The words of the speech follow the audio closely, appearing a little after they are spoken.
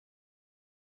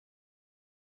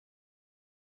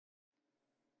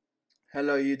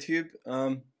Hello YouTube.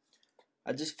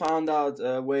 I just found out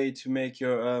a way to make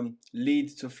your lead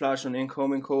to flash on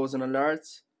incoming calls and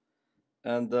alerts,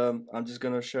 and I'm just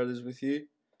gonna share this with you.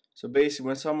 So basically,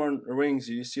 when someone rings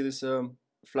you, you see this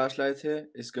flashlight here.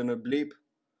 It's gonna bleep.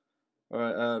 All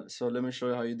right. So let me show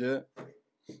you how you do it.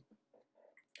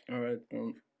 All right.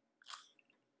 All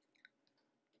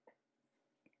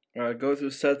right. Go to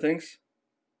settings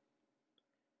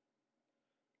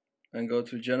and go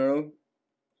to general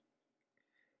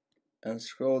and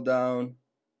scroll down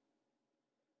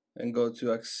and go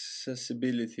to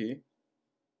accessibility.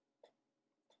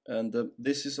 And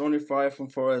this is only for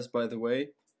iPhone 4S, by the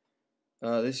way.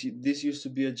 This used to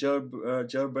be a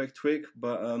jailbreak trick,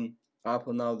 but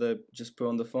Apple now they just put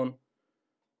on the phone.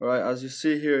 Alright, as you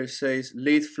see here, it says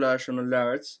lead flash on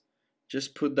alerts.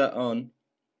 Just put that on,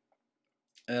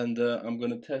 and I'm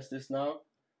gonna test this now.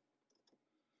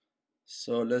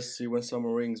 So let's see, when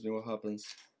someone rings me, what happens.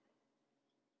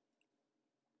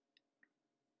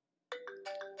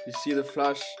 You see the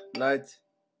flashlight?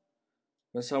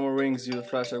 When someone rings you, the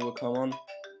flashlight will come on,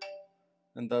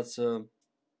 and that's a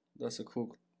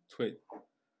cool tweet.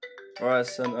 Alright,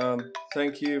 so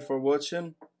thank you for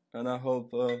watching, and I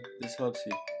hope this helps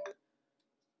you.